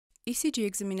ECG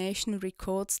examination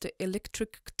records the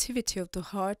electric activity of the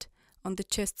heart on the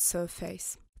chest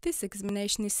surface. This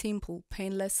examination is simple,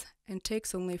 painless, and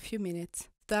takes only a few minutes.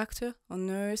 The doctor or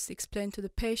nurse explain to the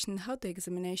patient how the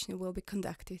examination will be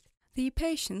conducted. The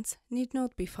patients need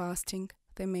not be fasting.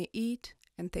 They may eat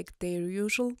and take their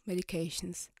usual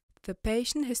medications. The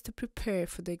patient has to prepare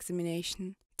for the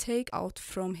examination. Take out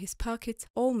from his pockets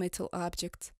all metal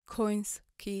objects, coins,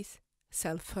 keys,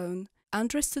 cell phone,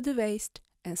 undress to the waist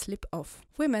and slip off.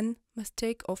 Women must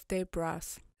take off their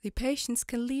bras. The patients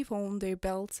can leave on their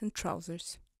belts and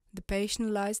trousers. The patient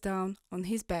lies down on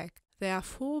his back. There are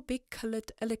 4 big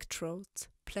colored electrodes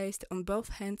placed on both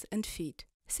hands and feet.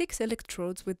 6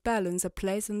 electrodes with balloons are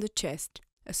placed on the chest.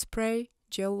 A spray,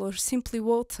 gel or simply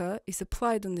water is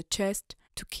applied on the chest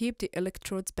to keep the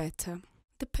electrodes better.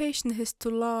 The patient has to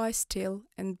lie still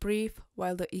and breathe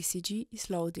while the ECG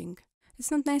is loading. It's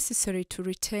not necessary to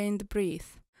retain the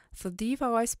breath. The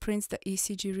device prints the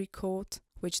ECG record,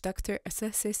 which doctor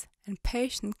assesses, and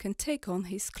patient can take on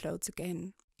his clothes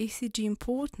again. ECG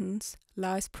importance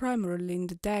lies primarily in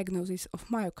the diagnosis of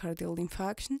myocardial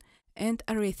infarction and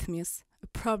arrhythmias, a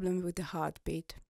problem with the heartbeat.